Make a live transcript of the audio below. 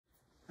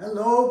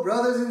Hello,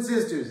 brothers and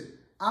sisters.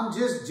 I'm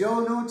just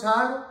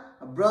JustJoeNoTitle,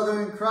 a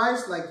brother in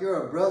Christ, like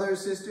you're a brother or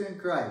sister in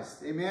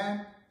Christ.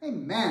 Amen?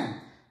 Amen.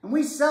 And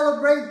we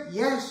celebrate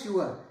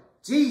Yeshua,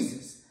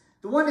 Jesus,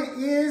 the one that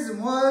is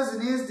and was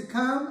and is to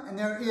come, and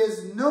there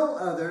is no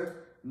other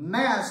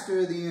master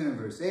of the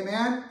universe.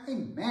 Amen?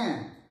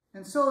 Amen.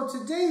 And so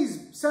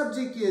today's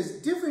subject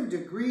is different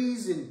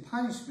degrees in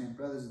punishment,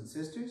 brothers and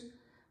sisters.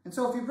 And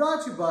so if you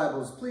brought your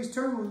Bibles, please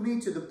turn with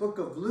me to the book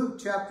of Luke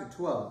chapter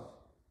 12.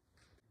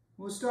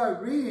 We'll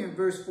start reading in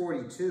verse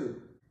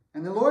 42.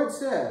 And the Lord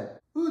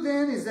said, "Who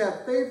then is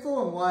that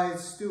faithful and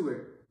wise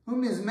steward,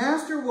 whom his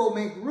master will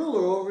make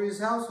ruler over his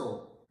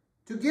household,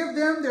 to give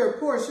them their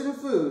portion of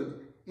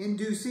food in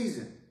due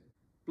season?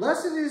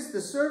 Blessed is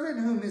the servant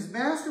whom his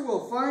master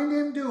will find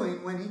him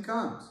doing when he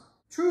comes.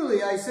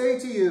 Truly I say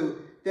to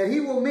you, that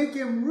he will make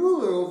him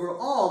ruler over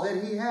all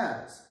that he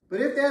has. But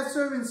if that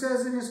servant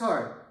says in his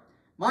heart,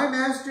 my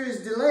master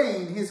is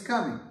delaying his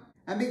coming,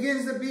 and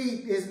begins to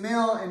beat his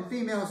male and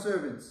female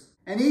servants,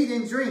 and eat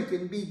and drink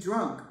and be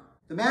drunk,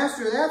 the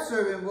master of that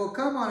servant will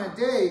come on a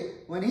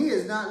day when he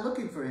is not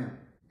looking for him,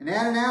 and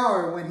at an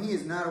hour when he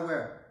is not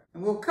aware,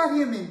 and will cut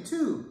him in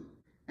two,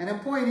 and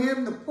appoint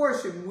him the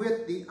portion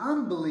with the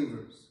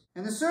unbelievers.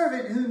 And the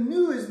servant who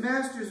knew his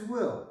master's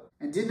will,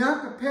 and did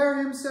not prepare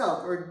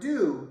himself or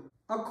do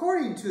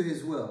according to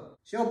his will,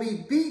 shall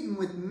be beaten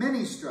with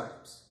many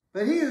stripes.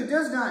 But he who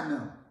does not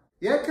know,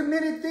 yet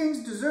committed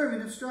things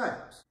deserving of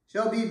stripes,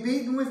 shall be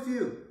beaten with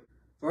few.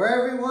 For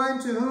everyone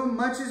to whom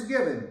much is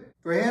given,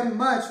 for him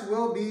much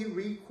will be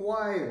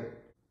required."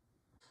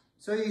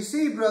 So you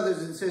see,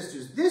 brothers and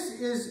sisters, this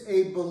is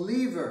a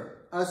believer,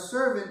 a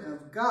servant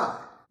of God,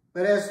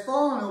 but has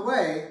fallen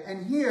away,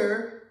 and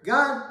here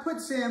God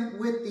puts him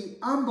with the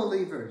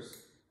unbelievers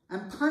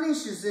and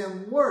punishes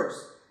him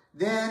worse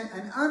than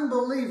an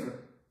unbeliever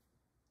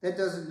that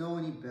doesn't know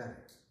any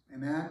better.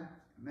 Amen?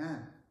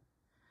 Amen.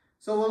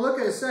 So we'll look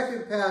at a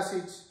second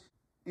passage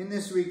in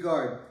this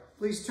regard.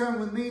 Please turn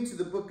with me to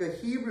the book of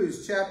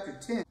Hebrews chapter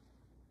 10.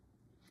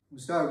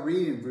 We'll start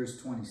reading verse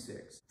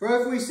 26.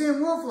 "For if we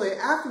sin willfully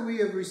after we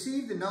have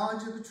received the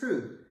knowledge of the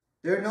truth,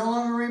 there no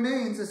longer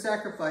remains a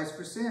sacrifice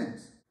for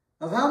sins.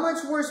 Of how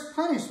much worse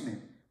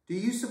punishment do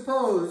you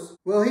suppose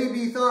will he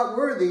be thought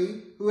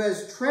worthy who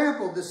has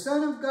trampled the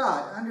Son of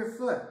God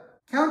underfoot,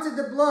 counted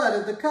the blood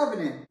of the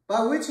covenant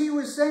by which he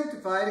was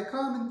sanctified a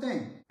common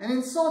thing, and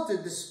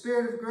insulted the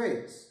Spirit of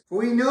grace? For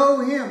we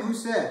know him who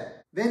said,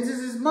 'Vengeance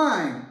is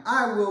mine,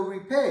 I will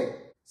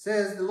repay,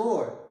 says the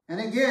Lord.'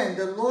 And again,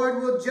 the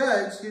Lord will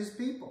judge his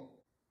people.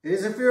 It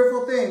is a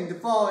fearful thing to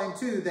fall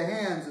into the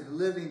hands of the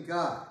living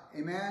God."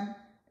 Amen?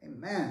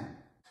 Amen.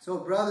 So,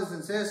 brothers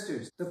and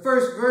sisters, the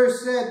first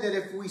verse said that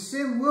if we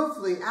sin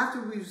willfully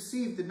after we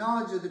receive the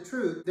knowledge of the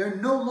truth, there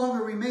no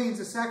longer remains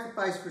a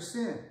sacrifice for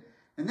sin.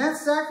 And that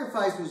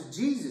sacrifice was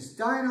Jesus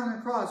dying on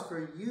the cross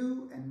for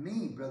you and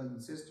me, brothers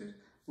and sisters.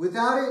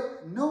 Without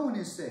it, no one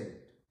is saved.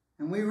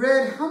 And we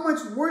read, how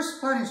much worse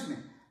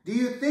punishment do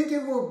you think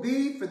it will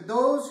be for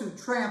those who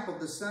trample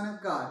the Son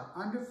of God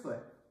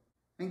underfoot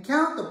and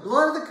count the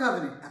blood of the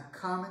covenant a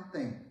common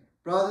thing?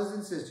 Brothers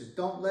and sisters,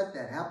 don't let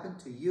that happen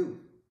to you.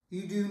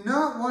 You do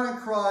not want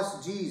to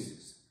cross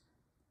Jesus.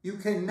 You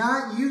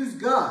cannot use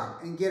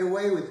God and get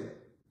away with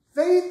it.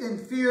 Faith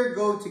and fear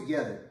go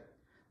together.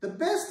 The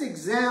best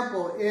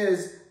example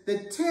is the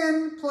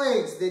 10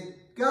 plagues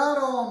that God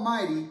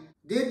Almighty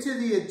did to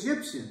the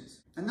Egyptians.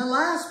 And the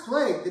last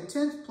plague, the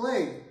 10th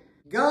plague,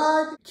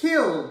 God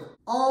killed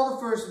all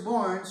the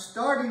firstborn,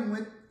 starting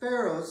with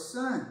Pharaoh's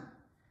son.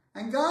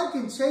 And God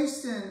can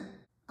chasten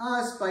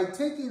us by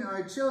taking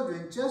our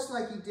children just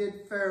like he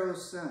did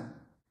Pharaoh's son.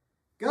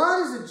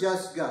 God is a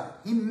just God.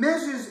 He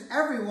measures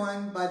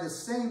everyone by the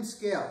same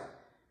scale.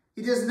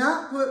 He does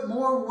not put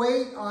more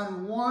weight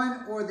on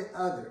one or the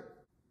other.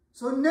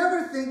 So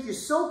never think you're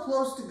so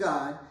close to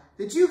God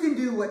that you can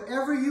do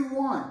whatever you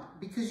want,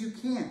 because you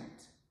can't.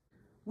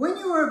 When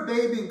you are a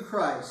babe in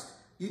Christ,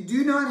 you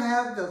do not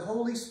have the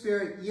Holy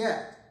Spirit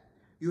yet.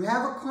 You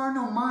have a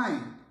carnal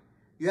mind.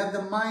 You have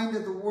the mind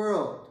of the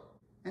world.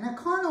 And a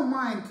carnal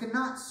mind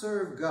cannot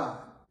serve God.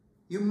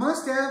 You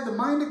must have the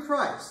mind of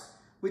Christ,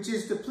 which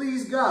is to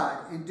please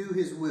God and do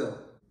his will.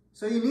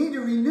 So you need to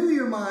renew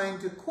your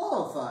mind to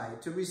qualify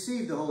to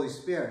receive the Holy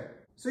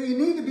Spirit. So you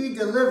need to be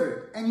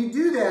delivered, and you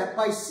do that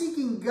by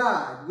seeking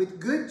God with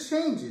good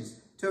changes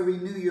to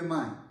renew your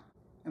mind.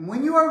 And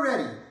when you are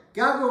ready,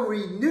 God will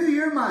renew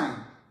your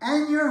mind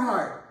and your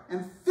heart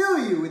and fill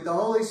you with the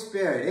Holy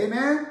Spirit.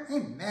 Amen?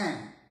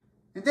 Amen.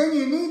 And then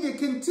you need to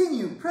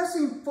continue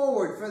pressing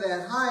forward for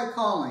that high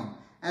calling,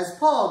 as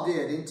Paul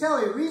did, until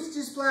he reached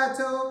his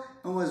plateau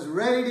and was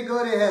ready to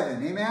go to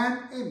heaven.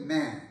 Amen?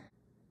 Amen.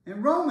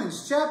 In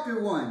Romans chapter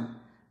 1,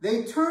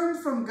 they turned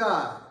from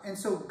God, and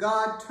so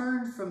God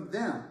turned from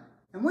them.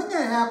 And when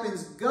that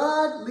happens,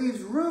 God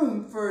leaves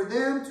room for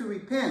them to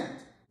repent.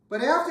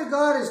 But after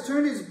God has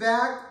turned his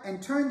back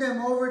and turned them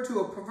over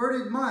to a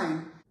perverted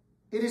mind,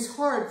 it is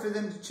hard for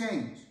them to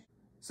change.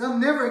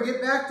 Some never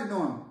get back to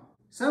normal.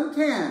 Some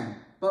can,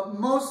 but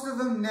most of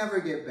them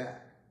never get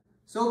back.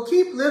 So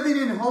keep living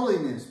in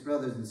holiness,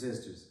 brothers and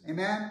sisters.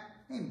 Amen?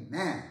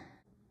 Amen.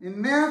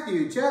 In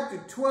Matthew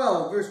chapter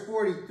 12, verse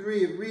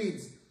 43, it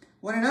reads,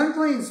 when an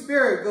unclean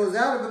spirit goes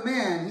out of a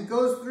man, he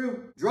goes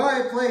through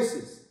dry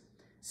places,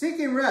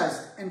 seeking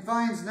rest, and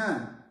finds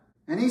none.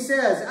 And he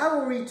says, I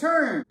will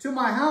return to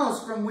my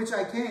house from which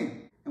I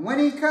came. And when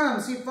he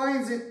comes, he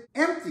finds it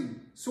empty,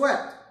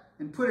 swept,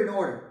 and put in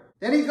order.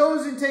 Then he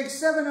goes and takes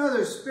 7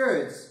 other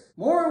spirits,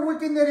 more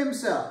wicked than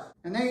himself,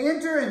 and they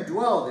enter and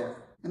dwell there.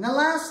 And the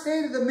last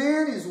state of the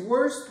man is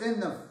worse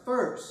than the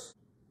first.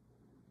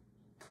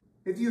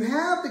 If you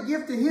have the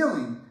gift of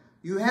healing,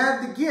 you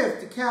have the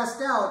gift to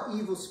cast out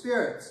evil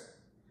spirits.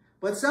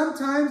 But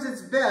sometimes it's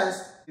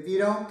best if you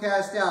don't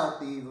cast out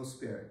the evil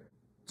spirit.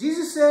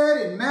 Jesus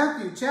said in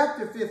Matthew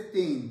chapter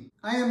 15,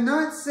 I am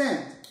not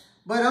sent,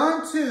 but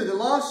unto the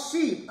lost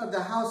sheep of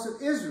the house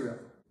of Israel.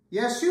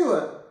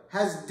 Yeshua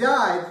has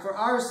died for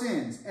our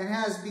sins and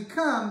has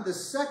become the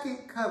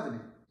second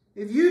covenant.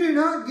 If you do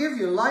not give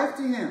your life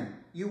to him,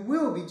 you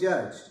will be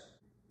judged.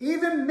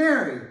 Even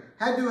Mary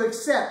had to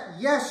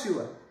accept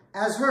Yeshua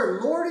as her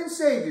Lord and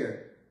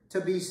Savior to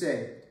be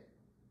saved.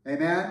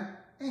 Amen?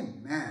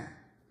 Amen.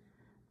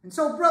 And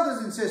so,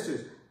 brothers and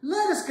sisters,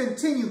 let us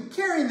continue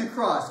carrying the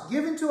cross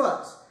given to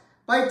us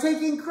by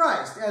taking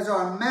Christ as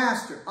our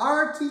master,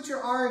 our teacher,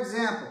 our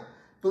example.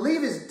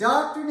 Believe his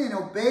doctrine and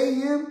obey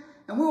him,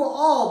 and we will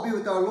all be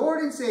with our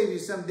Lord and Savior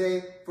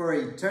someday for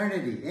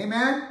eternity.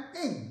 Amen?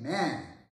 Amen.